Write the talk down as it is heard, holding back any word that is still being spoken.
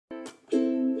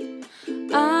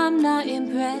I'm not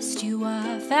impressed, you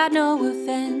are fat, no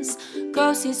offense.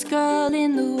 Grossest girl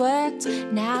in the world,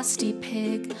 nasty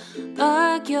pig.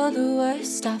 Ugh, you're the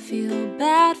worst, I feel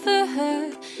bad for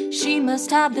her. She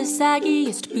must have the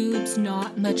saggiest boobs,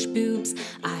 not much boobs.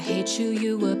 I hate you,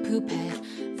 you a poop head,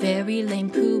 very lame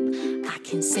poop. I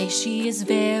can say she is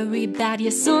very bad,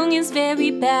 your song is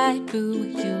very bad, boo.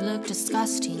 You look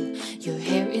disgusting, your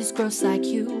hair is gross like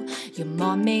you. Your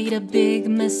mom made a big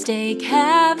mistake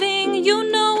having you,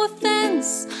 no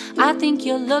offense. I think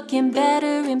you're looking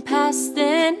better in past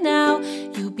than now.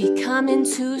 You becoming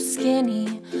too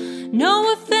skinny,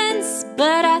 no offense,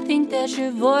 but I think that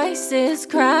your voice is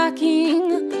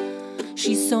cracking.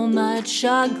 She's so much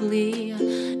ugly,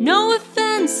 no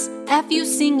offense. F you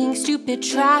singing stupid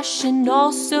trash, and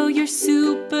also you're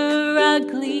super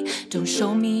ugly. Don't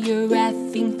show me your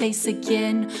effing face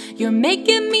again, you're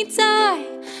making me die.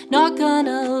 Not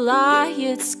gonna lie,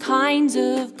 it's kind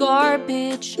of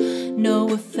garbage. No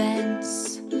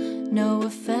offense, no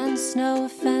offense, no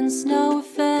offense, no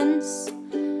offense.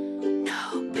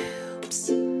 No boobs.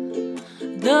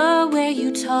 The way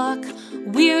you talk,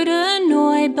 weird,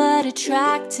 annoyed, but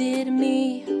attracted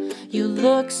me. You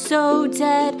look so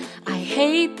dead, I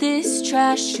hate this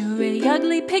trash. You're a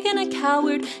ugly pig and a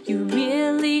coward, you're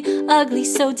really ugly,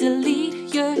 so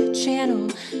delete your channel.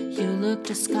 You look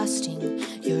disgusting,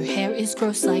 your hair is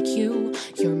gross like you.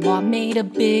 Your mom made a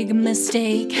big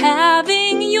mistake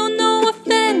having you, no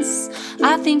offense.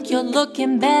 I think you're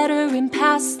looking better in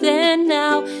past than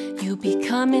now. You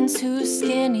becoming too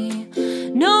skinny,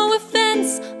 no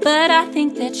offense, but I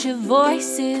think that your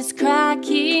voice is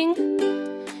cracking.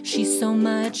 She's so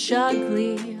much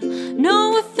ugly,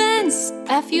 no offense.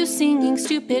 F you singing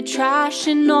stupid trash,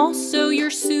 and also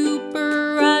you're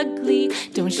super ugly.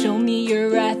 Don't show me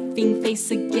your effing face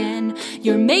again,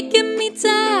 you're making me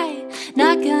die.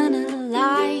 Not gonna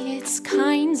lie, it's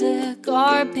kinda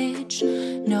garbage.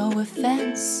 No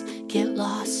offense, get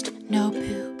lost, no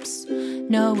poops.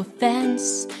 No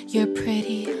offense, you're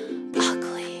pretty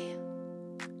ugly.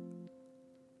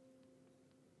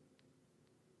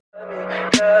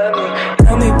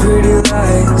 Tell me pretty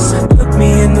lies, look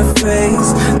me in the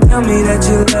face. Tell me that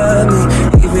you love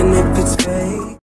me,